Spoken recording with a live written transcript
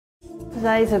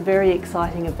Today is a very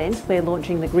exciting event. We're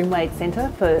launching the Grimwade Centre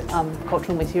for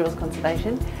Cultural Materials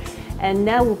Conservation, and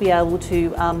now we'll be able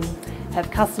to have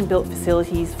custom built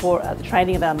facilities for the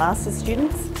training of our master's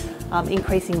students,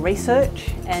 increasing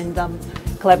research and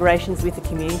collaborations with the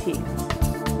community.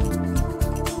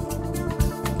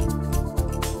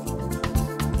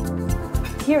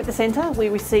 Here at the Centre we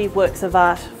receive works of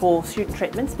art for student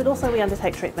treatments, but also we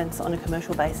undertake treatments on a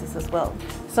commercial basis as well.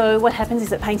 So what happens is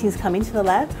that paintings come into the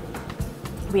lab.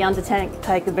 We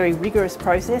undertake a very rigorous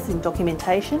process in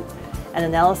documentation and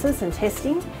analysis and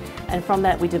testing, and from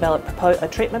that we develop a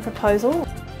treatment proposal.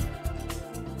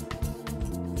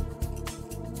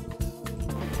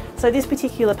 So this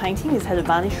particular painting has had a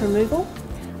varnish removal.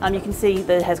 You can see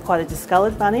that it has quite a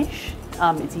discoloured varnish.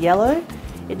 It's yellow.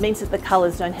 It means that the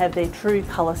colours don't have their true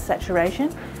colour saturation,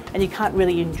 and you can't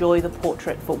really enjoy the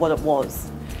portrait for what it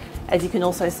was. As you can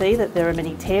also see that there are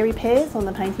many tear repairs on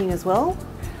the painting as well.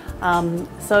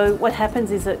 So what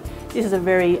happens is that this is a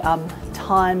very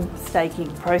time-staking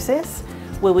process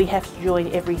where we have to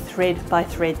join every thread by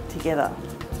thread together.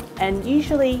 And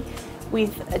usually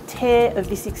with a tear of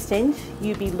this extent,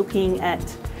 you'd be looking at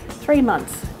 3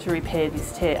 months to repair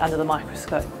this tear under the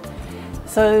microscope.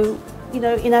 So, you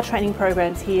know, in our training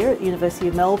programs here at the University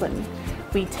of Melbourne,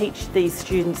 we teach these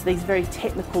students these very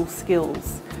technical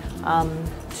skills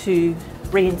to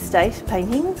reinstate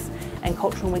paintings and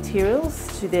cultural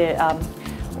materials to their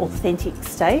authentic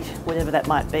state, whatever that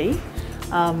might be.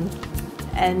 And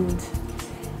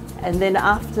then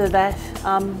after that,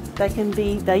 they can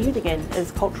be valued again as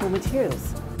cultural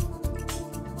materials.